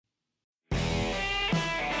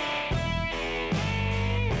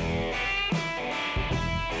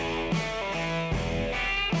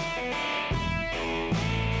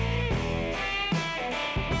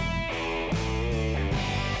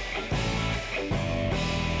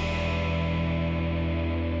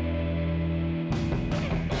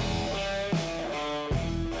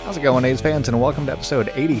How's it going, A's fans, and welcome to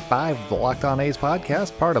episode 85 of the Locked On A's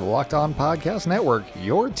podcast, part of the Locked On Podcast Network,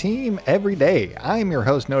 your team every day. I am your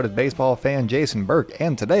host, noted baseball fan Jason Burke,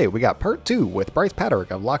 and today we got part 2 with Bryce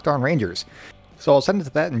Paterick of Locked On Rangers. So I'll send it to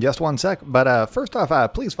that in just one sec, but first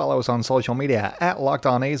off, please follow us on social media at Locked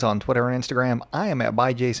On A's on Twitter and Instagram. I am at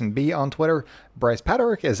ByJasonB on Twitter. Bryce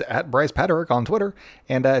Paterick is at Bryce Paterick on Twitter.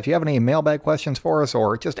 And if you have any mailbag questions for us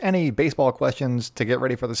or just any baseball questions to get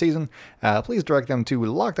ready for the season, please direct them to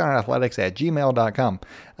lockedonathletics@gmail.com.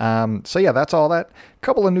 So yeah, that's all that.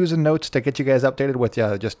 Couple of news and notes to get you guys updated with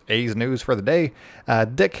just A's news for the day.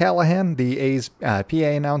 Dick Callahan, the A's PA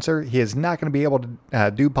announcer, he is not going to be able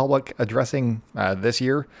to do public addressing this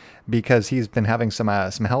year because he's been having some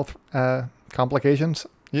health complications.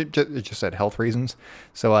 It just said health reasons.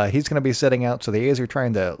 So he's going to be sitting out. So the A's are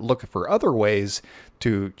trying to look for other ways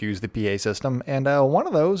to use the PA system. And one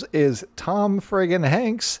of those is Tom friggin'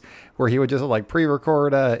 Hanks, where he would just like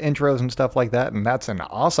pre-record intros and stuff like that. And that's an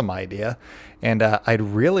awesome idea. And I'd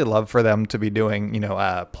really love for them to be doing,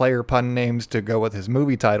 player pun names to go with his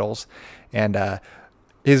movie titles. And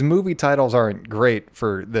his movie titles aren't great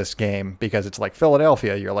for this game because it's like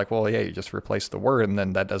Philadelphia. You're like, well, yeah, you just replace the word and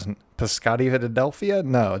then that doesn't... Piscotty Philadelphia?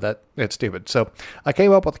 No, it's stupid. So I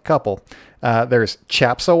came up with a couple. There's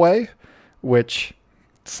Chaps Away, which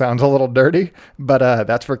sounds a little dirty, but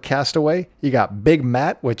that's for Castaway. You got Big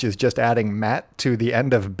Matt, which is just adding Matt to the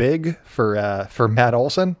end of Big for Matt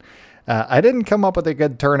Olson. I didn't come up with a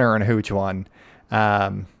good Turner and Hooch one.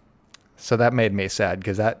 So that made me sad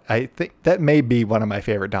because I think that may be one of my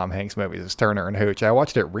favorite Tom Hanks movies is Turner and Hooch. I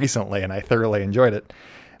watched it recently and I thoroughly enjoyed it.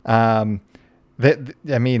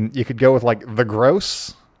 You could go with like The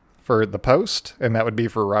Gross for The Post, and that would be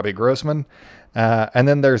for Robbie Grossman. And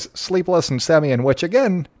then there's Sleepless and Semyon, which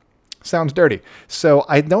again sounds dirty. So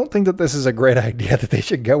I don't think that this is a great idea that they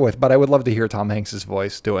should go with, but I would love to hear Tom Hanks's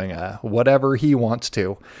voice doing whatever he wants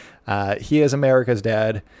to. He is America's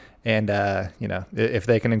dad. And, if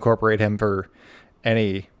they can incorporate him for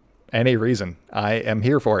any reason, I am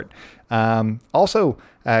here for it. Also,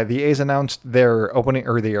 the A's announced their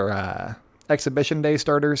exhibition day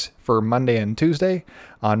starters for Monday and Tuesday.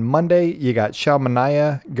 On Monday, you got Sean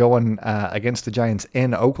Manaea going against the Giants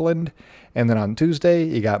in Oakland. And then on Tuesday,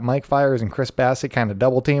 you got Mike Fiers and Chris Bassett kind of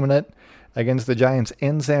double teaming it against the Giants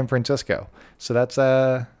in San Francisco. So that's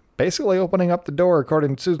basically opening up the door,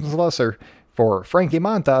 according to Susan Slusser, for Frankie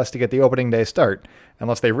Montas to get the opening day start,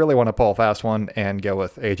 unless they really want to pull a fast one and go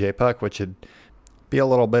with AJ Puck, which would be a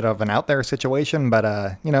little bit of an out there situation,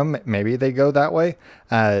 but, maybe they go that way.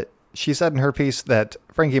 She said in her piece that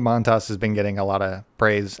Frankie Montas has been getting a lot of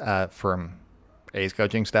praise from A's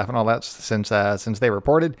coaching staff and all that since they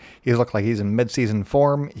reported. He's looked like he's in midseason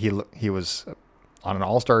form. He was on an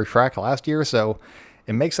all-star track last year, so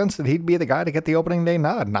it makes sense that he'd be the guy to get the opening day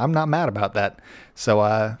nod, and I'm not mad about that.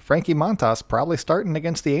 So Frankie Montas probably starting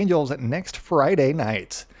against the Angels next Friday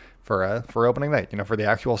night for opening night, for the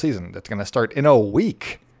actual season. That's going to start in a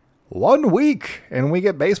week. 1 week, and we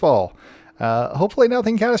get baseball. Hopefully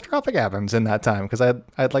nothing catastrophic happens in that time, because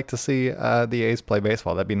I'd like to see the A's play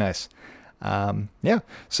baseball. That'd be nice.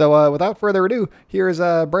 So without further ado, here's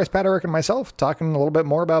Bryce Paterick and myself talking a little bit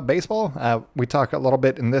more about baseball. We talk a little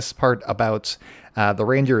bit in this part about the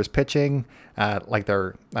Rangers pitching, like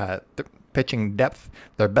their pitching depth,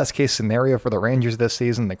 their best case scenario for the Rangers this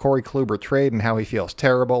season, the Corey Kluber trade, and how he feels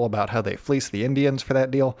terrible about how they fleeced the Indians for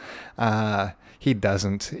that deal. He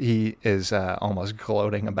doesn't. He is almost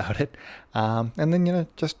gloating about it. And then,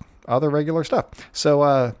 just other regular stuff.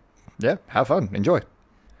 So, have fun. Enjoy.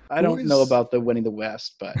 I don't know about the winning the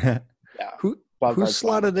West, but yeah. Who's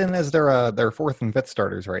slotted in as their fourth and fifth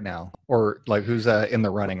starters right now, or like who's in the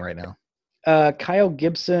running right now? Kyle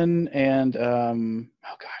Gibson and I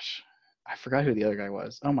forgot who the other guy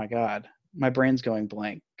was. Oh my God, my brain's going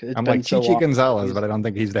blank. I'm like Chichi Gonzalez, but I don't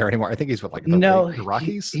think he's there anymore. I think he's with like the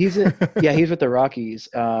Rockies. He's with the Rockies.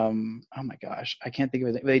 Oh my gosh, I can't think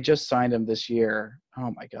of it. They just signed him this year.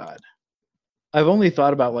 Oh my God, I've only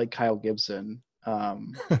thought about like Kyle Gibson.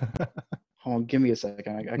 Hold on, give me a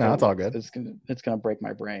second. No, that's all good. It's gonna break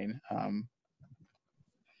my brain.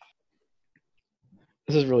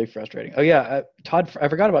 This is really frustrating. Oh yeah, I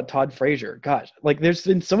forgot about Todd Frazier. Gosh, like there's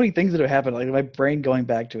been so many things that have happened. Like my brain going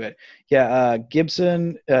back to it. Yeah,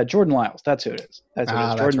 Gibson, Jordan Lyles. That's who it is.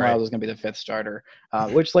 Jordan Lyles is gonna be the fifth starter.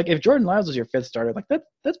 Which like if Jordan Lyles is your fifth starter, like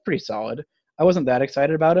that's pretty solid. I wasn't that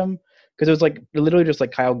excited about him because it was like literally just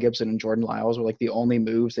like Kyle Gibson and Jordan Lyles were like the only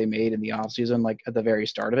moves they made in the offseason, like at the very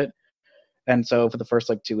start of it. And so for the first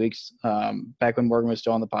like 2 weeks, back when Morgan was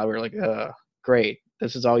still on the pod, we were like, great.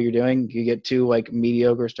 This is all you're doing. You get two like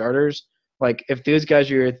mediocre starters. Like, if those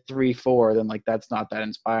guys are your 3-4, then like that's not that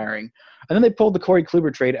inspiring. And then they pulled the Corey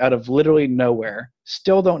Kluber trade out of literally nowhere.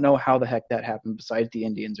 Still don't know how the heck that happened. Besides, the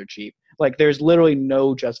Indians are cheap. Like, there's literally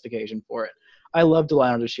no justification for it. I love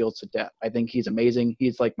Delino DeShields to death. I think he's amazing.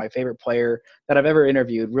 He's like my favorite player that I've ever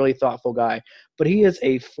interviewed. Really thoughtful guy. But he is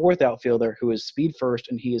a fourth outfielder who is speed first,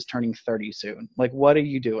 and he is turning 30 soon. Like, what are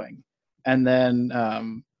you doing? And then,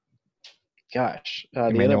 the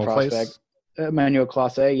other prospect, Emmanuel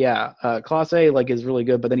Clase. Yeah, Clase like is really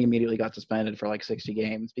good, but then he immediately got suspended for like 60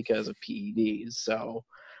 games because of PEDs. So,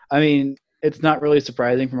 I mean, it's not really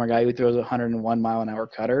surprising from a guy who throws a 101 mile an hour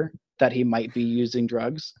cutter that he might be using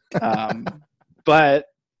drugs. But,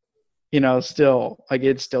 still, like,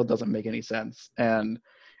 it still doesn't make any sense. And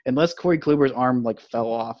unless Corey Kluber's arm like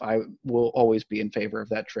fell off, I will always be in favor of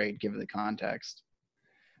that trade, given the context.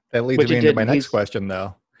 That leads me into my next question,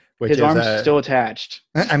 though. Which his arm's still attached.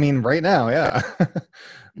 I mean, right now, yeah.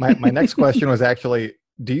 my next question was actually,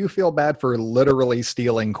 do you feel bad for literally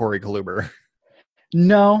stealing Corey Kluber?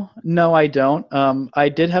 No, I don't. I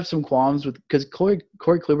did have some qualms with because Corey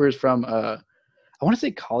Kluber is from I want to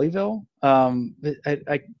say Colleyville.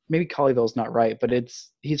 Maybe Colleyville's not right, but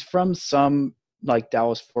he's from some like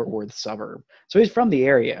Dallas Fort Worth suburb, so he's from the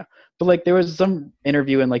area. But like there was some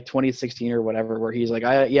interview in like 2016 or whatever where he's like,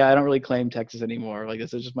 I don't really claim Texas anymore. Like,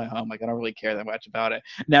 this is just my home. Like, I don't really care that much about it.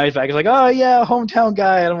 Now he's back. He's like, oh yeah, hometown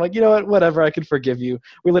guy. And I'm like, you know what? Whatever. I can forgive you.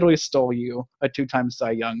 We literally stole you, a 2-time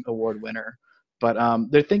Cy Young Award winner. But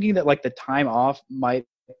they're thinking that like the time off might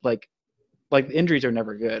like injuries are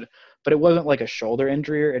never good, but it wasn't like a shoulder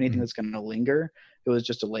injury or anything that's going to linger. It was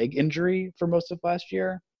just a leg injury for most of last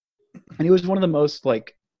year. And he was one of the most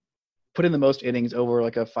like put in the most innings over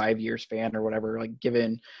like a 5-year span or whatever, like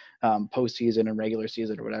given postseason and regular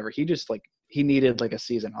season or whatever. He just like, he needed like a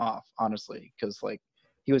season off, honestly, because like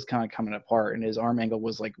he was kind of coming apart and his arm angle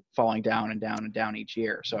was like falling down and down and down each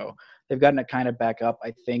year. So they've gotten it kind of back up,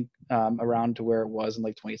 I think, around to where it was in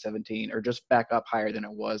like 2017 or just back up higher than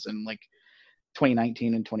it was in like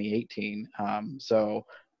 2019 and 2018. So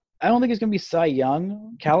I don't think it's going to be Cy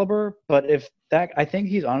Young caliber, but I think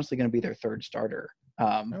he's honestly going to be their third starter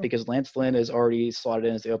because Lance Lynn is already slotted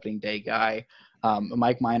in as the opening day guy.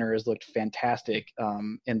 Mike Minor has looked fantastic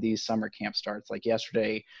in these summer camp starts. Like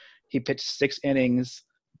yesterday, he pitched 6 innings,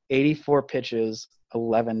 84 pitches,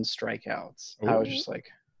 11 strikeouts. Ooh. I was just like,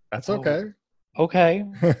 that's okay.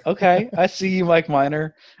 Okay. I see you, Mike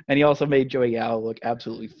Minor. And he also made Joey Gallo look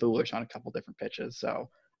absolutely foolish on a couple different pitches. So,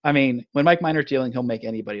 I mean, when Mike Minor's dealing, he'll make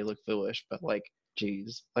anybody look foolish. But, like,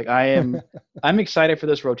 geez. Like, I'm excited for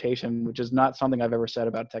this rotation, which is not something I've ever said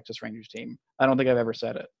about a Texas Rangers team. I don't think I've ever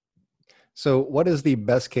said it. So what is the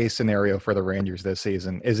best case scenario for the Rangers this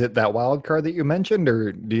season? Is it that wild card that you mentioned,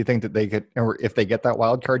 or do you think that they could, or if they get that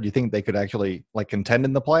wild card, do you think they could actually like contend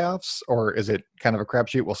in the playoffs, or is it kind of a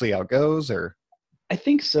crapshoot? We'll see how it goes. Or I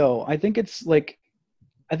think so. I think it's like,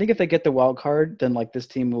 I think if they get the wild card, then like this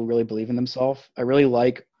team will really believe in themselves. I really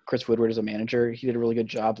like Chris Woodward as a manager. He did a really good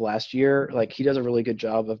job last year. Like he does a really good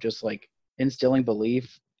job of just like instilling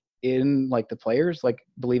belief in like the players, like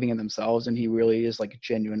believing in themselves, and he really is like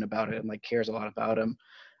genuine about it and like cares a lot about him.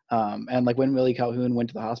 And like when Willie Calhoun went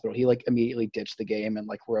to the hospital, he like immediately ditched the game and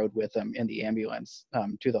like rode with him in the ambulance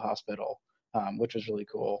to the hospital, which was really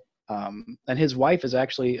cool. And his wife is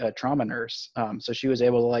actually a trauma nurse, so she was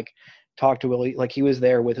able to like talk to Willie. Like he was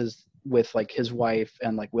there with his wife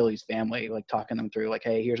and like Willie's family, like talking them through like,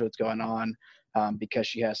 hey, here's what's going on, because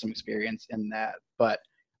she has some experience in that. But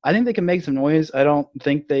I think they can make some noise. I don't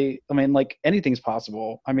think like anything's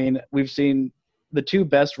possible. I mean, we've seen the two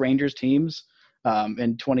best Rangers teams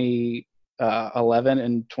in 2011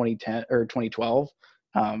 and 2010 or 2012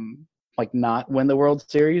 like not win the World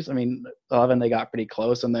Series. I mean, 11 they got pretty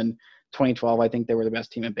close, and then 2012 I think they were the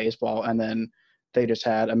best team in baseball, and then they just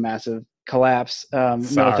had a massive collapse. No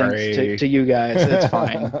thanks to you guys. It's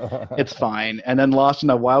fine. It's fine. And then lost in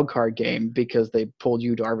a wild card game because they pulled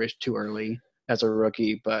Yu Darvish too early as a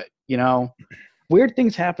rookie. But weird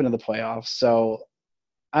things happen in the playoffs. So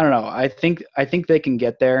I don't know. I think they can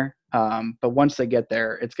get there. But once they get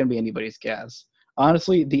there, it's going to be anybody's guess.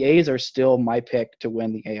 Honestly, the A's are still my pick to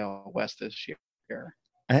win the AL West this year.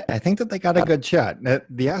 I think that they got a good shot.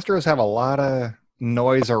 The Astros have a lot of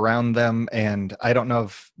noise around them, and I don't know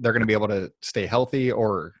if they're going to be able to stay healthy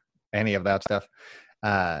or any of that stuff.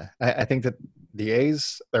 I think that the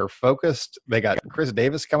A's, they're focused. They got Chris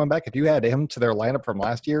Davis coming back. If you add him to their lineup from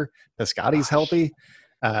last year, Piscotty's healthy.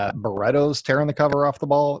 Barretto's tearing the cover off the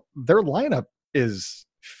ball. Their lineup is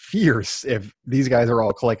fierce if these guys are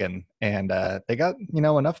all clicking, and they got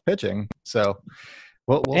enough pitching. So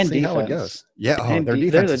we'll see how it goes. Yeah, their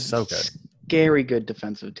defense is so good. Scary good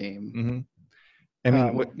defensive team. Mm-hmm. I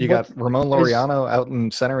mean, you got Ramon Laureano out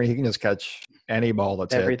in center. He can just catch any ball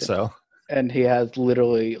that's hit. So, and he has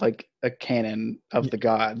literally like a cannon of the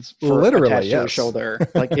gods literally, attached to his shoulder.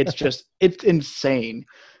 Like it's insane.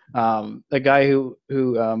 The guy who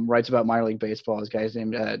writes about minor league baseball, this guy's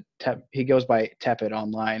named he goes by Tepid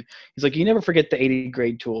online. He's like, you never forget the 80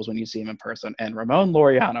 grade tools when you see him in person. And Ramon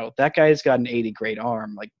Laureano, that guy's got an 80 grade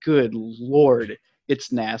arm. Like, good Lord,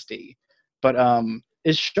 it's nasty. But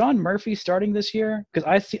is Sean Murphy starting this year?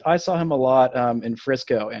 Because I saw him a lot in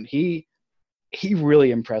Frisco, and he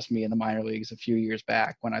really impressed me in the minor leagues a few years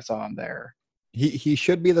back when I saw him there. He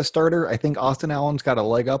should be the starter. I think Austin Allen's got a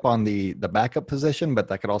leg up on the backup position, but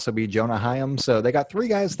that could also be Jonah Hyam. So they got three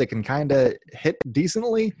guys that can kind of hit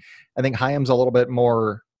decently. I think Hyam's a little bit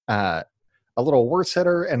more, a little worse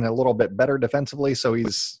hitter and a little bit better defensively. So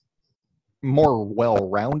he's more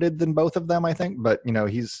well-rounded than both of them, I think. But,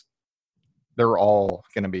 they're all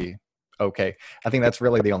going to be okay. I think that's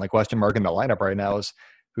really the only question mark in the lineup right now is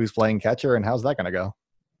who's playing catcher and how's that going to go?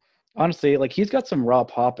 Honestly, like, he's got some raw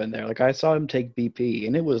pop in there. Like, I saw him take BP,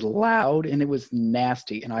 and it was loud and it was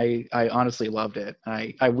nasty, and I honestly loved it.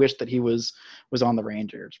 I wish that he was on the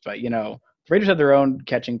Rangers, but the Rangers have their own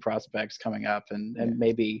catching prospects coming up, and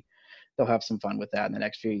maybe they'll have some fun with that in the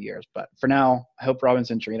next few years. But for now, I hope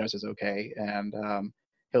Robinson Chirinos is okay, and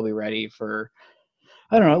he'll be ready for,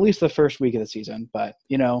 I don't know, at least the first week of the season. But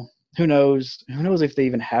who knows? Who knows if they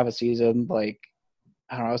even have a season? Like,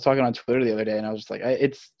 I don't know. I was talking on Twitter the other day, and I was just like,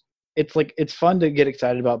 it's fun to get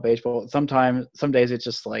excited about baseball. Some days it's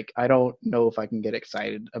just like, I don't know if I can get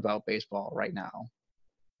excited about baseball right now.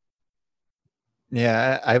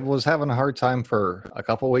 Yeah, I was having a hard time for a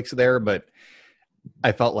couple of weeks there, but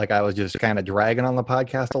I felt like I was just kind of dragging on the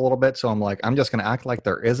podcast a little bit. So I'm like, I'm just going to act like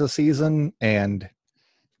there is a season and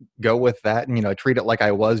go with that and, treat it like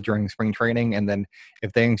I was during spring training. And then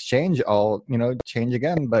if things change, I'll, change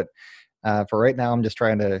again. But for right now, I'm just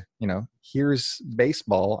trying to, here's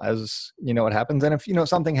baseball as, what happens. And if,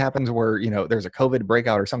 something happens where, there's a COVID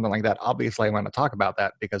breakout or something like that, obviously I'm going to talk about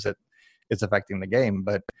that because it's affecting the game.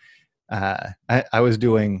 But I was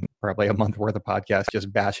doing probably a month worth of podcasts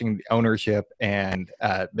just bashing the ownership and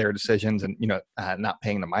their decisions and, not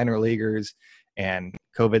paying the minor leaguers and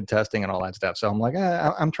COVID testing and all that stuff. So I'm like,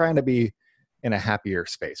 I'm trying to be in a happier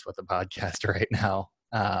space with the podcast right now.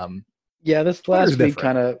 Yeah, this last week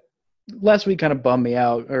kind of bummed me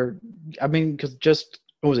out, because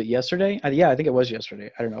what was it, yesterday? Yeah, I think it was yesterday.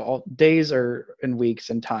 I don't know. All days and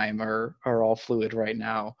weeks and time are all fluid right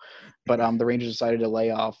now. But the Rangers decided to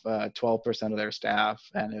lay off 12% of their staff,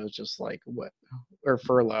 and it was just like, what? Or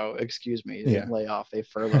furlough, excuse me. They didn't lay off. They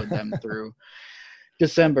furloughed them through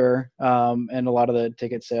December, and a lot of the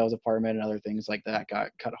ticket sales department and other things like that got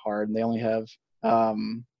cut hard. And they only have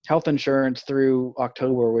health insurance through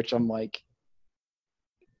October, which I'm like,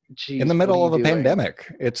 geez, in the middle of a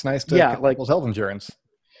pandemic, it's nice to get people's health insurance.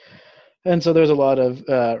 And so there's a lot of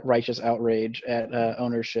righteous outrage at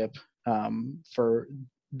ownership for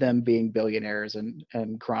them being billionaires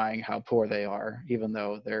and crying how poor they are, even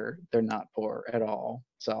though they're not poor at all.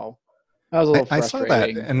 So that was a little frustrating. I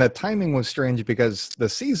saw that, and the timing was strange because the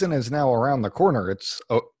season is now around the corner. It's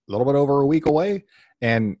a little bit over a week away,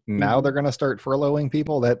 and now they're going to start furloughing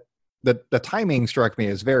people. That the timing struck me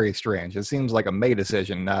as very strange. It seems like a May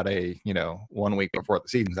decision, not a 1 week before the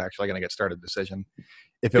season's actually going to get started decision,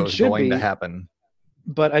 if it was going to happen.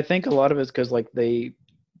 But I think a lot of it's because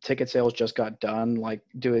ticket sales just got done, like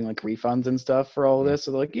doing like refunds and stuff for all of this.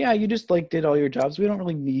 So they're like, yeah, you just did all your jobs. We don't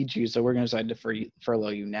really need you, so we're going to decide to furlough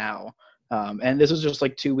you now. And this was just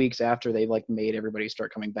 2 weeks after they made everybody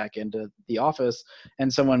start coming back into the office,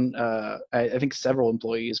 and someone, I think several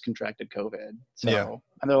employees contracted COVID. So,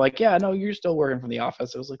 and they're like, yeah, no, you're still working from the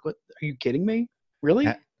office. I was like, what? Are you kidding me? Really?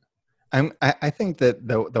 I think that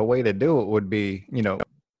the way to do it would be,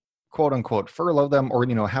 quote unquote, furlough them or,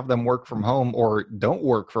 have them work from home or don't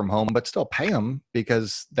work from home, but still pay them,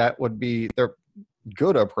 because that would be their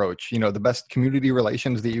good approach. The best community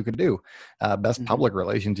relations that you could do, best public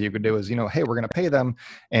relations you could do is, hey, we're going to pay them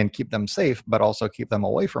and keep them safe, but also keep them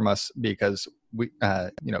away from us because we,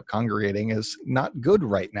 congregating is not good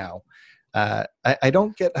right now. I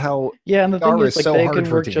don't get how. Yeah, and the thing is, so they hard can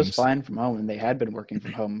for work teams. just fine from home, and they had been working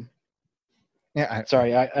from home. Yeah,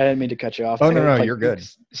 sorry, I didn't mean to cut you off. Oh no, you're good.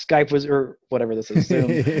 Skype was, or whatever this is, Zoom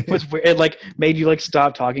was weird. It made you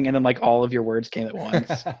stop talking, and then all of your words came at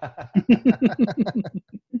once.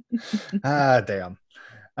 Damn.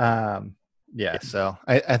 Yeah, so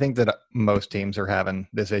I think that most teams are having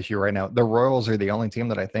this issue right now. The Royals are the only team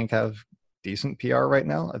that I think have decent PR right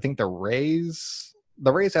now. I think the Rays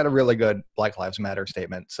had a really good Black Lives Matter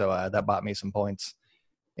statement, so that bought me some points.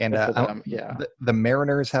 And Good for them. Yeah. the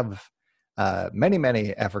Mariners have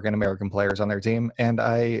many African American players on their team, and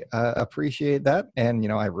I appreciate that. And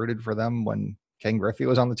I rooted for them when Ken Griffey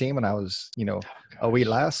was on the team, and I was a wee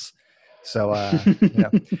lass. So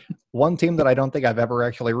one team that I don't think I've ever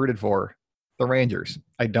actually rooted for, the Rangers.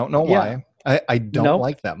 I don't know why. I don't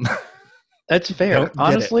like them. That's fair.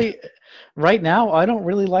 Honestly, right now, I don't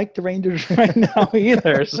really like the Rangers right now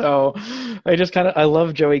either. So I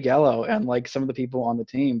love Joey Gallo and like some of the people on the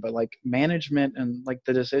team, but like management and like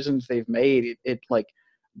the decisions they've made,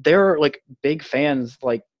 they're like big fans,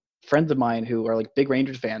 like friends of mine who are like big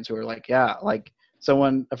Rangers fans who are like, yeah, like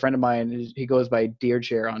a friend of mine, he goes by Deer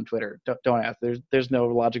Chair on Twitter. Don't ask. There's no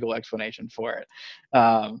logical explanation for it.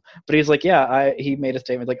 But he's like, yeah, he made a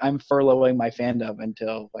statement like, I'm furloughing my fandom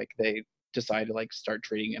until like they decide to like start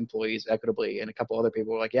treating employees equitably. And a couple other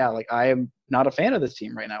people were like, yeah, like I am not a fan of this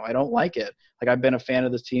team right now. I don't like it. Like I've been a fan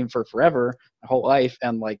of this team for forever, my whole life.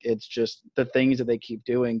 And like, it's just the things that they keep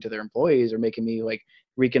doing to their employees are making me like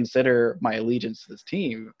reconsider my allegiance to this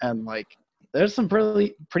team. And like, there's some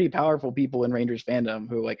pretty powerful people in Rangers fandom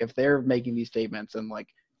who like, if they're making these statements, and like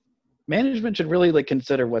management should really like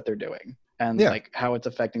consider what they're doing and like how it's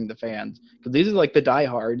affecting the fans. Because these are like the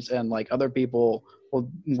diehards, and like other people will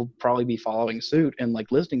probably be following suit and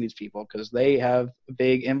like listening to these people because they have a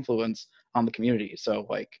big influence on the community. So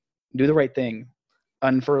like do the right thing,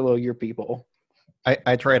 unfurlough your people.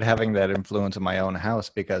 I tried having that influence in my own house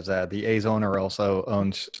because the A's owner also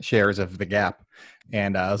owns shares of the Gap.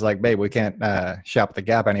 And I was like, babe, we can't shop at the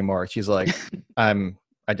Gap anymore. She's like,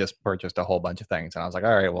 I just purchased a whole bunch of things. And I was like,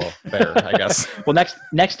 all right, well, fair, I guess. Well, next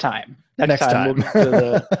time. Next time. We'll go to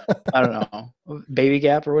the, I don't know, Baby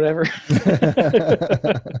Gap or whatever.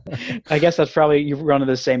 I guess that's probably, you run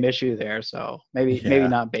into the same issue there. So maybe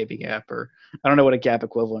not Baby Gap, or I don't know what a Gap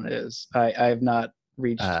equivalent is. I have not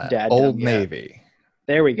reached Dad. Old Navy. Yet.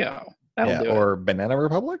 There we go. That'll do or Banana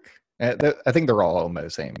Republic. I think they're all in the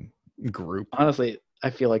same group. Honestly, I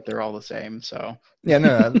feel like they're all the same. So yeah,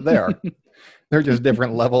 no, they are. They're just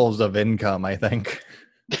different levels of income, I think.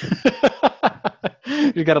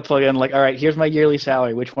 You got to plug in like, all right, here's my yearly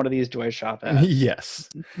salary. Which one of these do I shop at? Yes.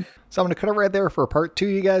 So I'm going to cut it right there for part 2,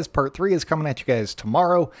 you guys. Part 3 is coming at you guys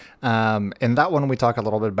tomorrow. In that one, we talk a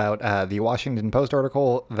little bit about the Washington Post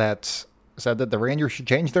article that said that the Rangers should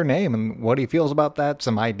change their name and what he feels about that,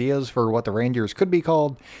 some ideas for what the Rangers could be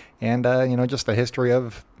called, and just the history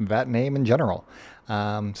of that name in general.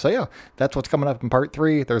 So yeah, that's what's coming up in part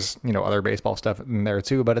 3. There's other baseball stuff in there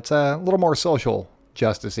too, but it's a little more social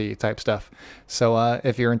justice-y type stuff. So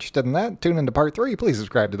if you're interested in that, tune into part 3. Please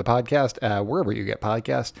subscribe to the podcast wherever you get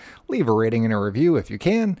podcasts. Leave a rating and a review if you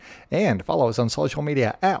can, and follow us on social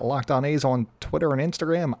media at Locked On A's on Twitter and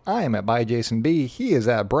Instagram. I am at ByJasonB. He is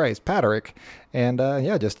at Bryce Patrick. And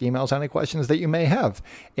just email us any questions that you may have.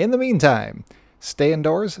 In the meantime, stay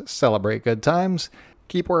indoors, celebrate good times,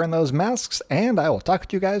 keep wearing those masks, and I will talk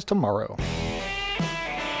to you guys tomorrow.